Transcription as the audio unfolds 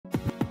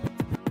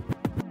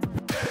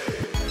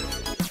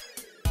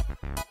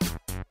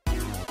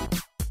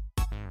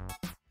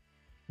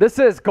This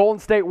is Golden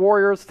State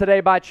Warriors Today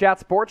by Chat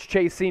Sports.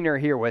 Chase Sr.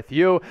 here with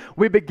you.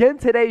 We begin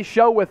today's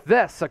show with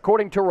this.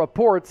 According to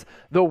reports,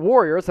 the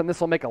Warriors, and this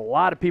will make a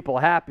lot of people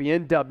happy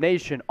in Dub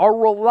Nation, are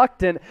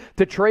reluctant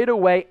to trade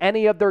away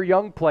any of their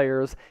young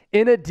players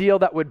in a deal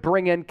that would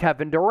bring in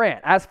Kevin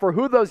Durant. As for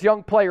who those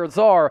young players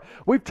are,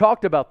 we've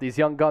talked about these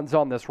young guns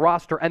on this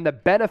roster and the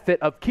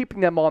benefit of keeping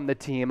them on the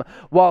team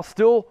while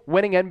still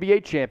winning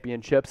NBA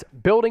championships,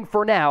 building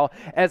for now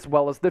as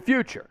well as the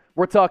future.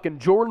 We're talking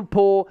Jordan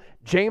Poole,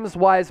 James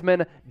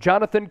Wiseman,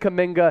 Jonathan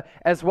Kuminga,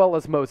 as well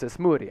as Moses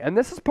Moody. And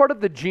this is part of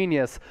the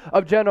genius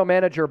of general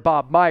manager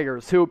Bob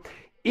Myers, who,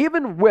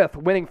 even with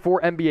winning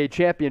 4 NBA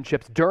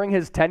championships during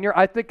his tenure,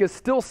 I think is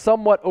still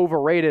somewhat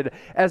overrated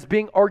as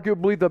being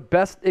arguably the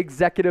best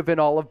executive in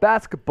all of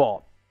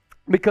basketball,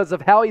 because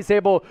of how he's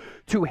able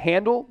to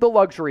handle the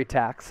luxury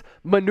tax,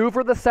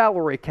 maneuver the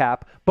salary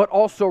cap, but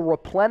also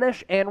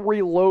replenish and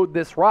reload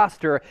this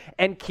roster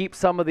and keep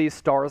some of these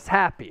stars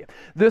happy.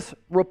 This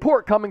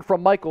report coming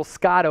from Michael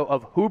Scotto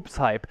of Hoops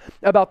Hype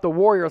about the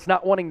Warriors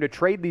not wanting to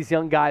trade these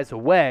young guys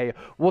away.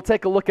 We'll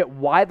take a look at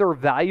why they're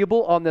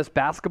valuable on this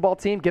basketball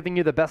team, giving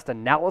you the best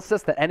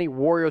analysis that any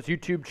Warriors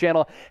YouTube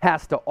channel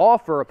has to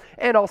offer,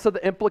 and also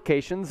the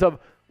implications of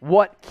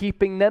what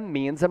keeping them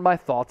means and my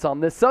thoughts on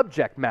this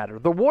subject matter.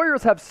 The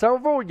Warriors have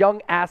several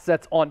young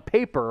assets on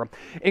paper,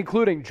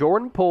 including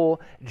Jordan Poole,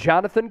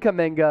 Jonathan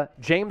Kuminga,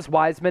 James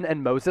Wiseman,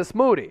 and Moses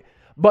Moody.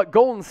 But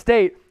Golden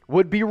State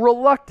would be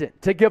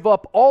reluctant to give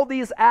up all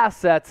these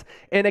assets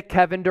in a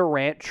Kevin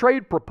Durant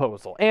trade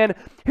proposal. And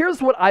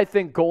here's what I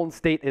think Golden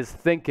State is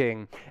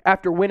thinking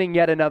after winning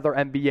yet another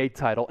NBA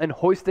title and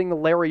hoisting the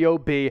Larry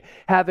O.B.,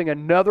 having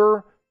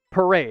another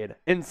parade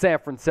in San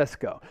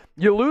Francisco.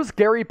 You lose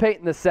Gary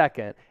Payton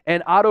II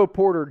and Otto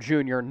Porter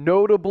Jr.,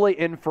 notably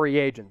in free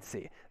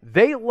agency.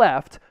 They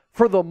left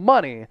for the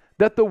money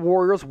that the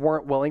Warriors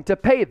weren't willing to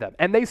pay them,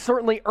 and they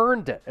certainly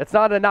earned it. It's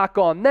not a knock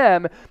on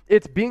them.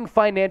 It's being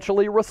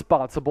financially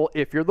responsible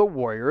if you're the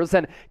Warriors,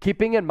 and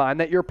keeping in mind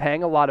that you're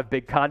paying a lot of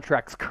big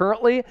contracts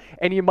currently,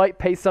 and you might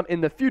pay some in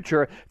the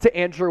future to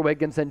Andrew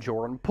Wiggins and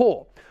Jordan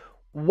Poole.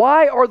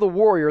 Why are the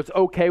Warriors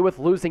okay with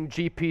losing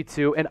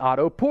GP2 and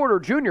Otto Porter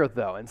Jr.,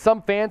 though? And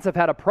some fans have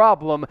had a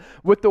problem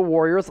with the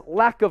Warriors'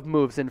 lack of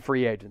moves in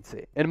free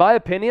agency. In my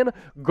opinion,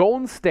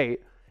 Golden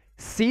State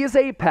sees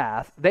a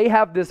path. They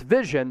have this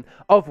vision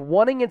of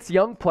wanting its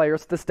young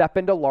players to step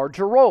into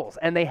larger roles,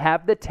 and they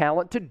have the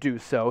talent to do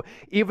so,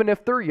 even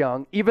if they're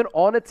young, even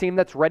on a team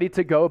that's ready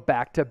to go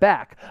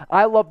back-to-back.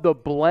 I love the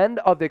blend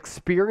of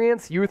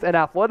experience, youth, and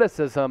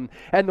athleticism,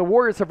 and the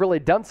Warriors have really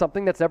done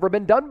something that's never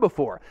been done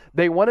before.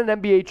 They won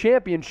an NBA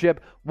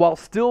championship while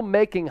still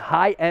making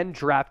high-end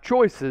draft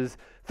choices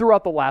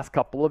throughout the last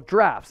couple of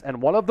drafts, and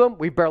one of them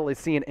we've barely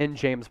seen in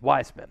James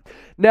Wiseman.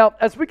 Now,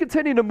 as we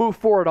continue to move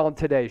forward on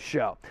today's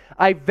show,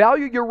 I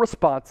value your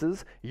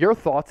responses, your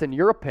thoughts, and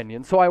your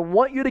opinions, so I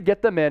want you to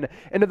get them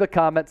into the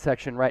comment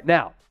section right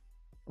now.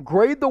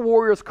 Grade the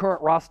Warriors'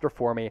 current roster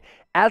for me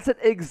as it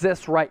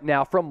exists right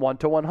now from 1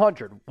 to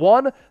 100.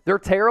 1, they're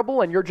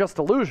terrible and you're just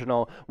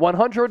delusional.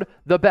 100,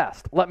 the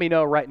best. Let me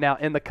know right now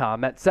in the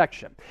comment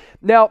section.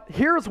 Now,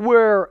 here's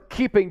where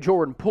keeping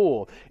Jordan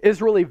Poole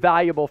is really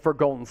valuable for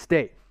Golden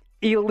State.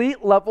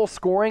 Elite level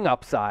scoring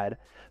upside,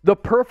 the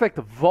perfect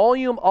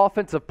volume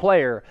offensive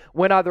player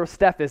when either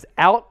Steph is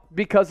out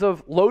because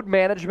of load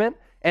management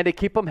and to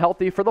keep him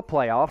healthy for the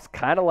playoffs,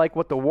 kind of like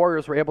what the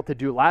Warriors were able to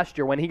do last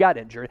year when he got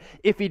injured.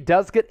 If he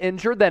does get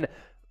injured, then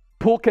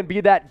Poole can be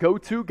that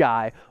go-to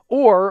guy.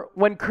 Or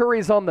when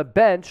Curry's on the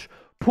bench,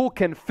 Poole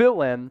can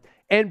fill in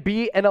and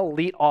be an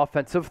elite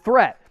offensive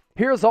threat.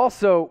 Here's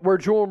also where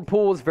Jordan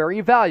Poole is very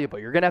valuable.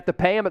 You're going to have to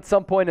pay him at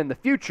some point in the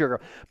future,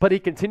 but he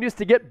continues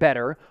to get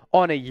better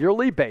on a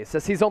yearly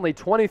basis. He's only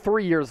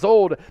 23 years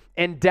old,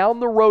 and down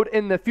the road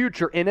in the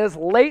future, in his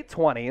late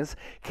 20s,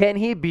 can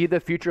he be the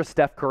future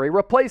Steph Curry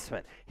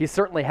replacement? He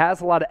certainly has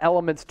a lot of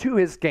elements to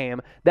his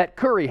game that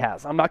Curry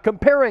has. I'm not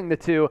comparing the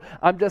two.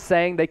 I'm just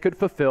saying they could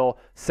fulfill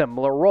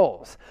similar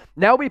roles.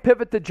 Now we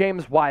pivot to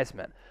James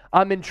Wiseman.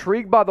 I'm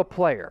intrigued by the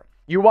player.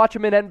 You watch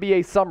him in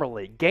NBA Summer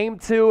League. Game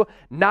 2,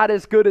 not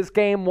as good as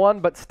Game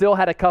 1, but still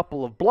had a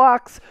couple of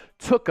blocks,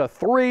 took a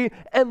 3,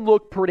 and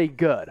looked pretty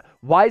good.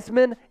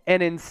 Wiseman,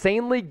 an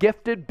insanely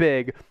gifted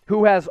big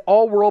who has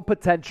all-world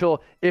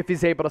potential if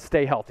he's able to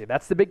stay healthy.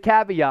 That's the big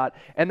caveat,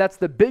 and that's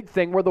the big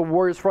thing where the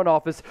Warriors front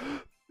office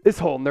is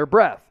holding their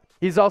breath.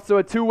 He's also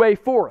a two-way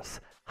force.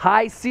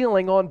 High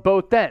ceiling on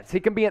both ends. He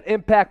can be an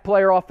impact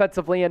player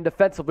offensively and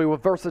defensively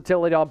with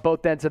versatility on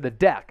both ends of the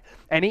deck.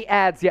 And he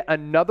adds yet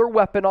another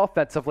weapon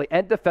offensively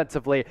and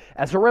defensively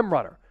as a rim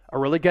runner, a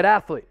really good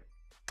athlete,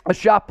 a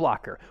shot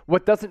blocker.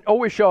 What doesn't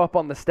always show up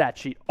on the stat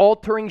sheet,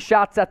 altering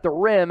shots at the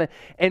rim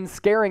and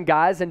scaring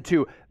guys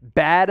into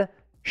bad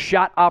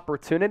shot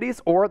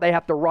opportunities, or they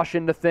have to rush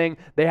into thing.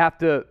 They have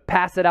to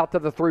pass it out to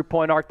the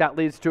three-point arc. That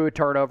leads to a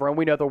turnover, and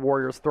we know the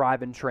Warriors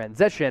thrive in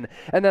transition.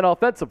 And then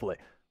offensively,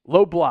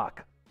 low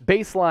block,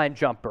 baseline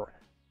jumper,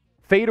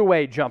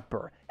 fadeaway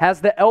jumper,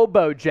 has the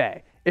elbow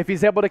J, if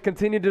he's able to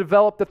continue to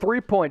develop the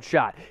three-point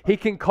shot. He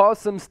can cause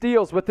some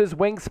steals with his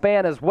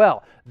wingspan as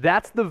well.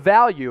 That's the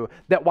value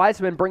that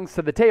Wiseman brings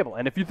to the table.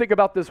 And if you think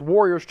about this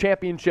Warriors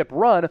championship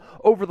run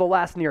over the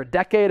last near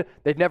decade,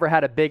 they've never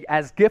had a big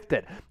as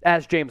gifted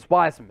as James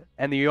Wiseman.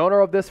 And the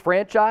owner of this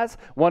franchise,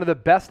 one of the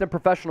best in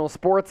professional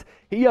sports,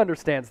 he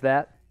understands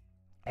that.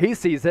 He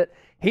sees it.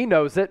 He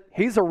knows it.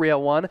 He's a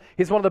real one.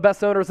 He's one of the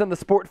best owners in the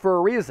sport for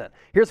a reason.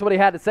 Here's what he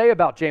had to say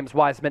about James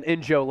Wiseman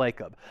in Joe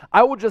Lacob.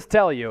 I will just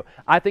tell you,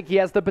 I think he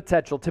has the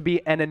potential to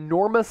be an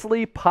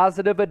enormously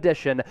positive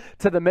addition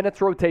to the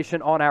minutes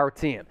rotation on our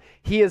team.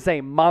 He is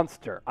a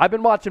monster. I've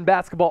been watching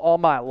basketball all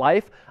my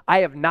life. I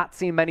have not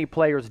seen many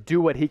players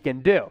do what he can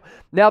do.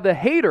 Now, the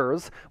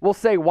haters will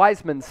say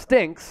Wiseman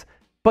stinks,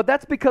 but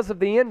that's because of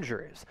the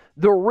injuries.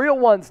 The real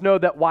ones know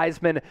that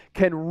Wiseman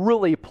can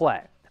really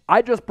play.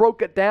 I just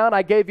broke it down.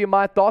 I gave you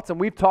my thoughts, and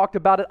we've talked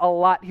about it a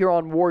lot here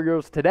on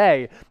Warriors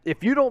Today.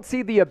 If you don't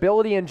see the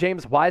ability in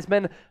James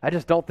Wiseman, I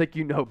just don't think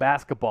you know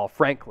basketball,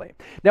 frankly.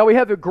 Now, we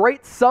have a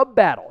great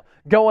sub-battle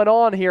going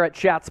on here at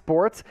Chat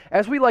Sports,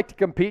 as we like to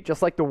compete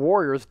just like the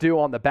Warriors do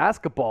on the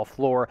basketball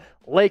floor.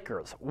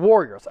 Lakers,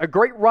 Warriors, a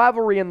great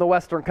rivalry in the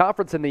Western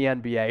Conference in the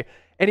NBA,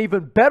 an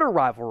even better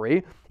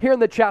rivalry here in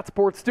the Chat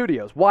Sports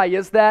studios. Why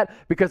is that?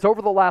 Because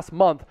over the last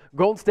month,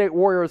 Golden State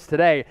Warriors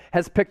Today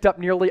has picked up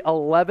nearly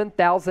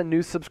 11,000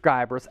 new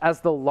subscribers as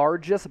the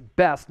largest,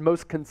 best,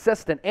 most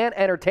consistent, and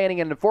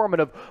entertaining and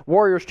informative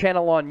Warriors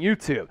channel on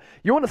YouTube.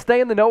 You want to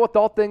stay in the know with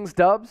all things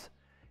Dubs?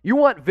 You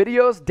want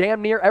videos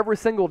damn near every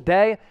single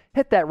day?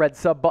 Hit that red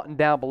sub button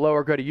down below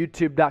or go to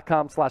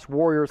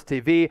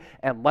youtube.com/WarriorsTV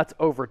and let's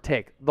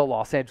overtake the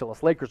Los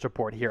Angeles Lakers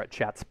report here at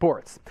Chat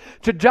Sports.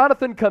 To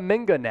Jonathan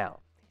Kuminga now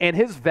and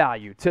his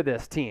value to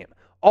this team.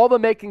 All the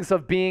makings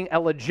of being a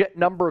legit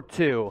number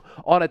 2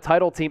 on a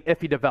title team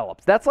if he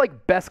develops. That's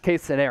like best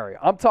case scenario.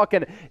 I'm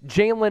talking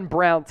Jaylen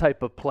Brown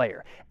type of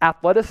player.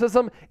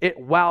 Athleticism, it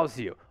wows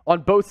you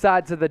on both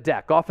sides of the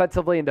deck,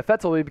 offensively and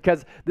defensively,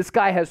 because this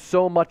guy has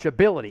so much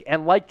ability.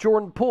 And like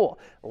Jordan Poole,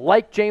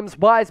 like James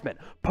Wiseman,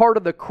 part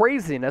of the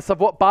craziness of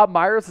what Bob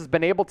Myers has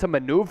been able to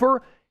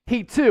maneuver,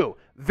 he too,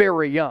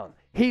 very young.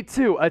 He,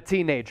 too, a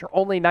teenager,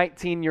 only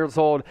 19 years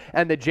old,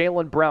 and the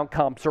Jaylen Brown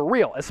comps are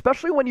real,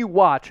 especially when you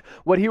watch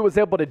what he was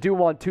able to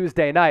do on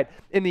Tuesday night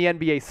in the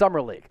NBA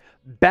Summer League.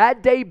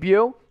 Bad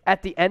debut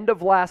at the end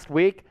of last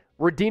week,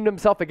 redeemed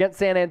himself against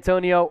San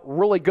Antonio,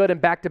 really good in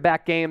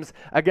back-to-back games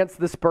against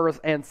the Spurs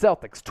and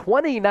Celtics.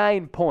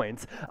 29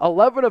 points,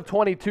 11 of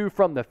 22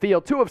 from the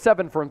field, 2 of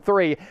 7 from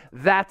 3.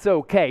 That's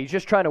okay. He's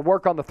just trying to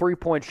work on the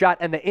three-point shot,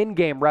 and the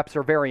in-game reps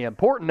are very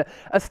important.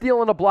 A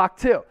steal and a block,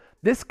 too.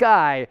 This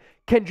guy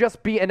can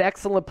just be an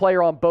excellent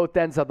player on both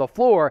ends of the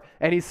floor,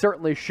 and he's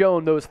certainly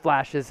shown those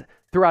flashes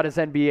throughout his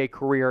NBA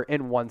career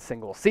in one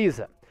single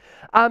season.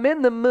 I'm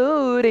in the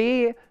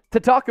moody to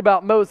talk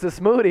about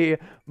Moses Moody.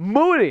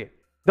 Moody,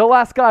 the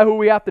last guy who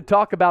we have to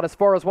talk about as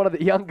far as one of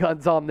the young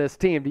guns on this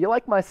team. Do you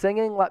like my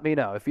singing? Let me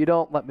know. If you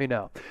don't, let me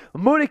know.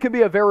 Moody can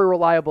be a very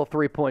reliable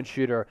three-point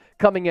shooter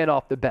coming in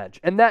off the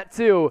bench, and that,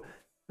 too,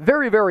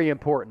 very, very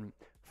important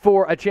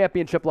for a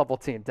championship-level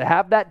team. To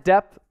have that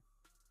depth,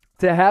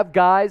 to have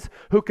guys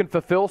who can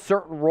fulfill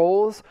certain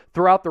roles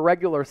throughout the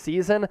regular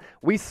season.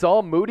 We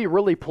saw Moody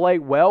really play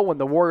well when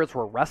the Warriors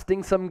were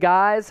resting some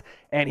guys,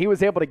 and he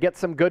was able to get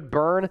some good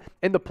burn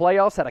in the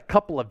playoffs, had a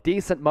couple of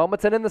decent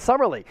moments, and in the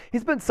Summer League.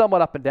 He's been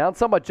somewhat up and down,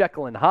 somewhat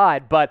Jekyll and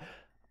Hyde, but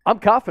I'm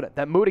confident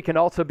that Moody can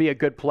also be a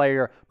good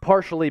player,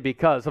 partially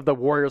because of the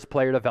Warriors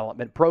player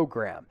development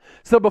program.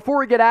 So before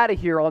we get out of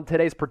here on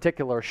today's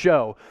particular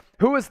show,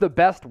 who is the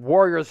best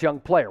Warriors young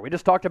player? We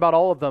just talked about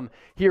all of them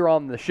here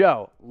on the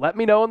show. Let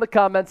me know in the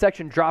comment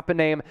section, drop a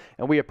name,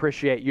 and we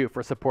appreciate you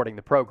for supporting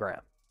the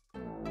program.